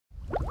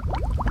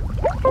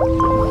Hi,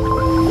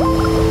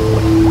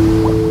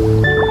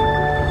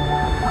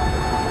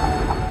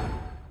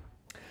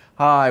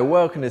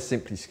 welcome to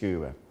Simply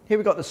Scuba. Here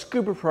we've got the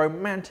Scubapro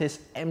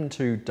Mantis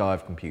M2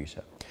 dive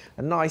computer.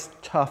 A nice,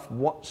 tough,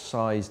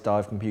 watch-sized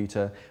dive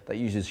computer that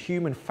uses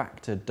human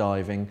factor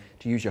diving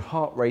to use your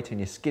heart rate and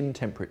your skin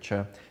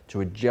temperature to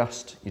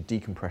adjust your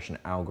decompression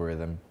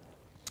algorithm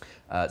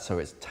so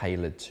it's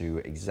tailored to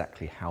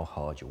exactly how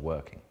hard you're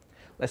working.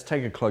 Let's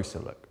take a closer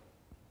look.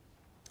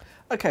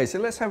 Okay, so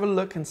let's have a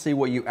look and see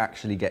what you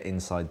actually get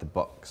inside the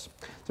box.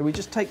 So we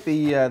just take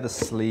the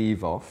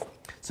sleeve off.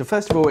 So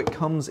first of all, it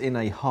comes in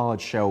a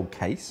hard shell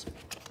case,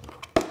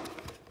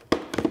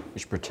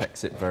 which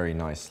protects it very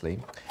nicely.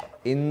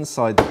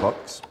 Inside the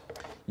box,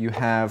 you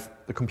have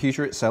the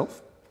computer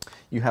itself,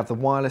 you have the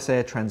wireless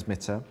air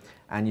transmitter,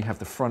 and you have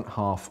the front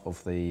half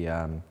of the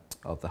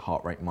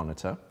heart rate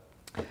monitor.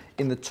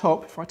 In the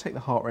top, if I take the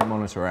heart rate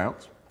monitor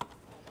out,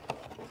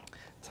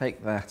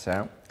 take that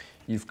out,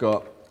 you've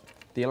got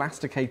the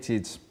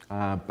elasticated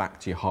back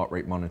to your heart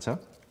rate monitor.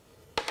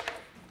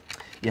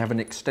 You have an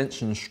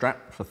extension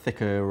strap for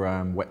thicker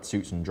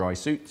wetsuits and dry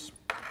suits.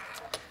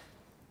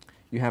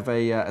 You have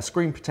a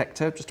screen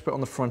protector just to put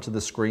on the front of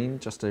the screen,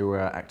 just to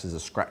act as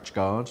a scratch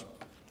guard.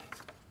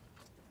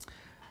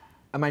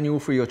 A manual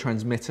for your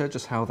transmitter,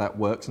 just how that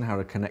works and how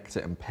to connect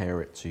it and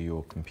pair it to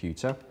your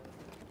computer.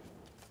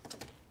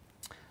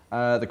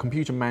 The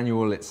computer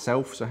manual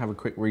itself, so have a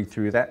quick read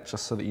through that,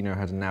 just so that you know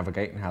how to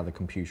navigate and how the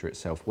computer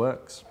itself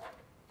works.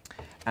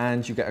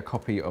 And you get a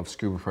copy of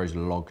Scubapro's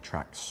log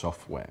track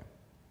software.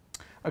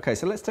 Okay,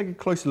 so let's take a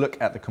closer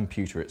look at the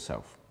computer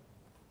itself.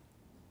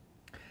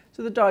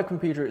 So the dive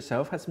computer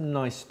itself has some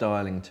nice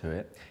styling to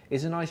it.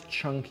 It's a nice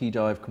chunky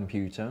dive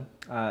computer.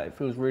 It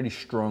feels really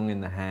strong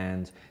in the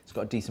hand. It's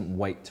got a decent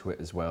weight to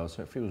it as well,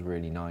 so it feels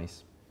really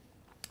nice.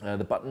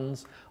 The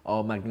buttons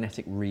are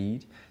magnetic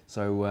reed,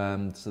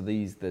 so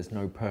there's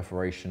no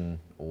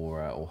perforation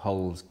or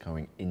holes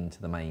going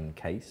into the main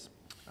case.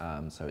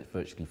 So it's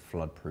virtually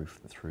flood-proof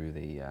through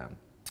the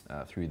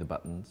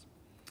buttons.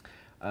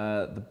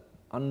 The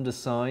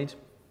underside,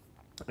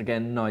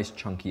 again, nice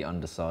chunky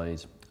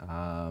underside,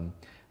 and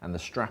the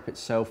strap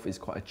itself is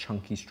quite a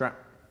chunky strap,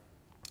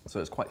 so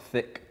it's quite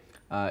thick.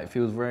 It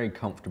feels very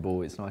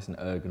comfortable. It's nice and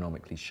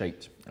ergonomically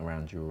shaped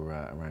around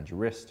your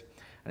wrist,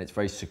 and it's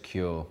very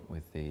secure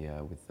with the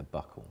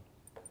buckle.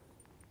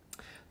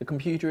 The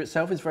computer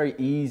itself is very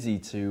easy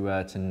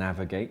to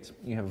navigate.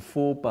 You have a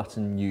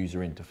 4-button user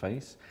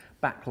interface,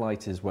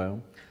 backlight as well.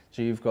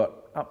 So you've got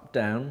up,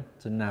 down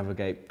to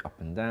navigate up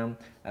and down,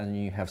 and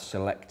you have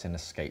select and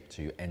escape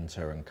to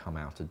enter and come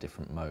out of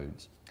different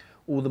modes.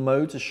 All the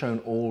modes are shown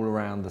all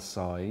around the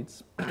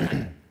sides,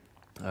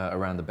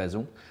 around the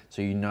bezel,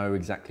 so you know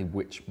exactly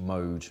which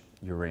mode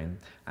you're in,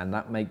 and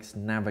that makes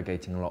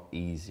navigating a lot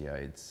easier.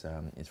 It's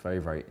very,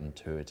 very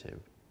intuitive.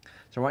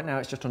 So right now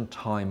it's just on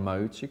time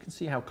mode, so you can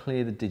see how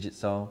clear the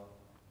digits are.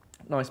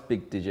 Nice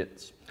big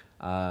digits,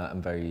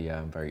 and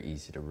very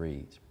easy to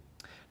read.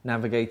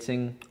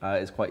 Navigating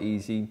is quite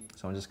easy,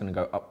 so I'm just going to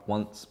go up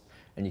once,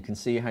 and you can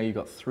see how you've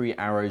got 3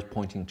 arrows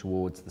pointing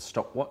towards the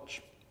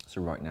stopwatch. So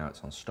right now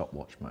it's on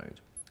stopwatch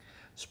mode.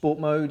 Sport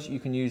mode,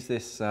 you can use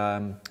this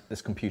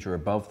computer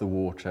above the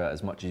water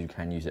as much as you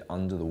can use it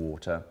under the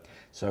water.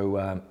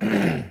 So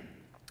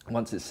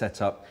once it's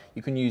set up,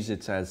 you can use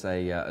it as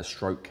a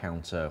stroke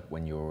counter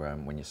when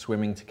you're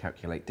swimming to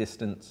calculate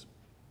distance.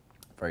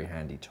 Very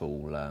handy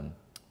tool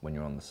when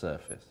you're on the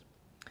surface.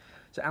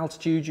 So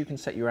altitude, you can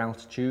set your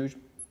altitude.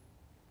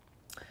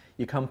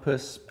 Your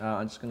compass,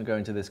 I'm just going to go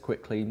into this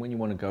quickly. When you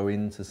want to go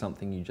into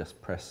something, you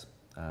just press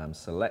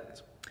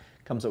select.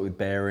 Comes up with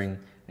bearing,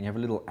 and you have a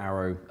little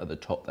arrow at the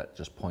top that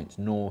just points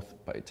north,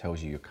 but it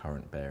tells you your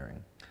current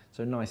bearing.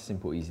 So nice,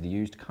 simple, easy to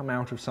use. To come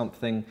out of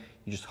something,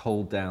 you just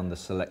hold down the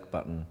select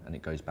button and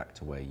it goes back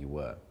to where you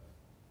were.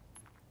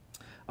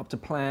 Up to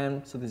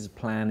plan, so this is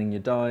planning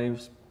your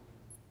dives.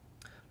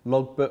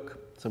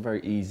 Logbook, so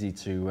very easy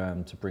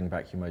to bring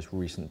back your most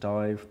recent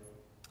dive.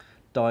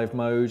 Dive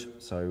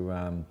mode,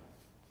 so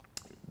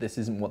this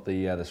isn't what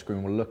the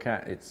screen will look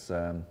at. It's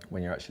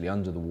when you're actually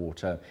under the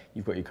water.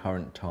 You've got your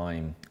current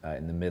time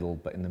in the middle,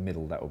 but in the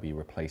middle that will be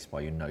replaced by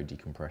your no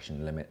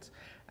decompression limit,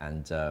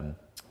 and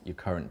your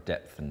current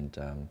depth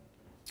and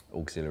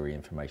auxiliary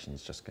information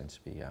is just going to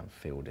be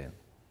filled in.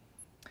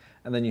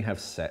 And then you have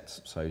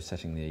sets, so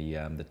setting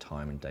the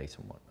time and date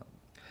and whatnot.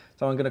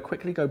 So I'm going to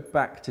quickly go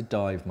back to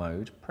dive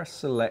mode. Press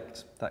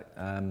select. That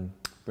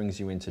brings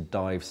you into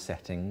dive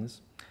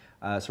settings.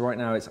 So right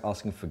now it's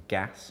asking for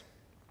gas.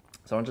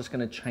 So I'm just going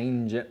to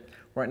change it.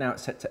 Right now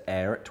it's set to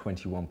air at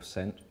 21%.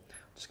 I'm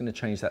just going to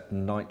change that to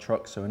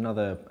nitrox, so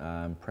another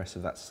press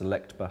of that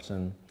select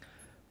button.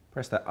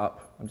 Press that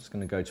up. I'm just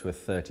going to go to a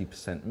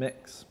 30%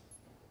 mix.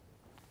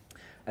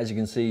 As you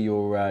can see,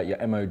 your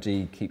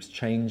MOD keeps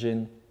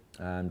changing,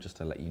 just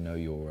to let you know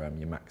your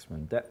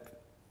maximum depth.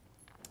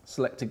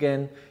 Select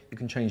again. You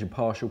can change your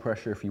partial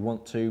pressure if you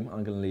want to.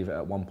 I'm going to leave it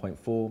at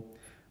 1.4.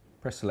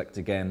 Press select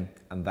again,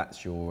 and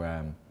that's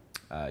your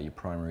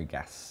primary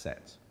gas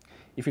set.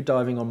 If you're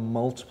diving on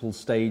multiple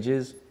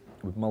stages,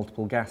 with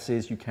multiple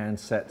gases. You can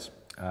set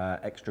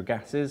extra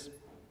gases.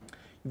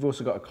 You've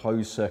also got a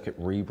closed circuit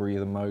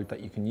rebreather mode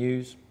that you can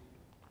use.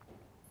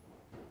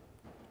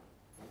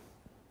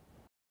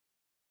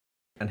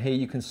 And here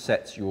you can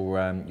set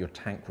your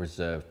tank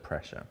reserve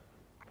pressure.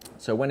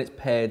 So when it's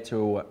paired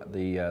to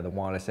the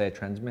wireless air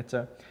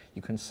transmitter,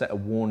 you can set a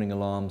warning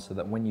alarm so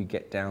that when you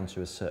get down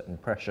to a certain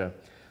pressure,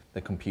 the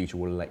computer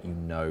will let you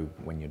know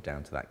when you're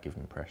down to that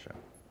given pressure.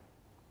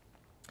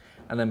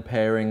 And then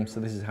pairing, so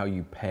this is how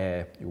you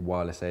pair your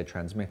wireless air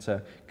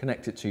transmitter,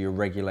 connect it to your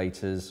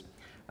regulators,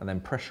 and then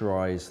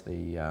pressurize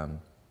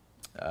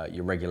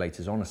your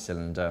regulators on a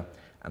cylinder,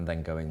 and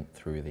then going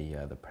through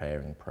the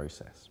pairing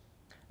process.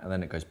 And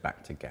then it goes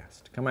back to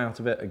gas. To come out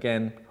of it,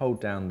 again,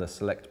 hold down the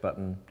select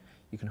button.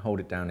 You can hold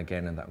it down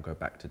again and that will go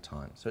back to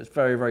time. So it's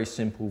very, very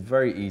simple,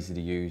 very easy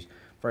to use,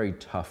 very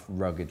tough,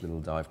 rugged little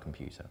dive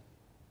computer.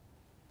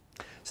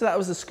 So that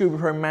was the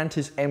Scubapro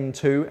Mantis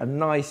M2, a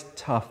nice,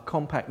 tough,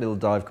 compact little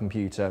dive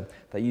computer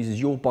that uses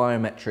your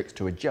biometrics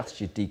to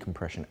adjust your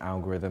decompression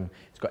algorithm.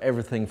 It's got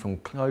everything from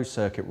closed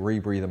circuit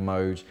rebreather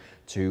mode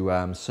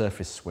to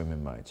surface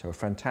swimming mode. So a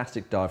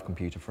fantastic dive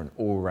computer for an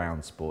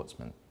all-round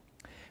sportsman.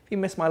 If you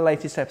missed my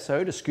latest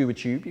episode of Scuba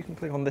Tube, you can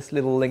click on this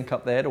little link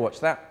up there to watch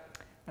that.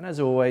 And as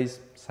always,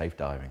 safe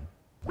diving.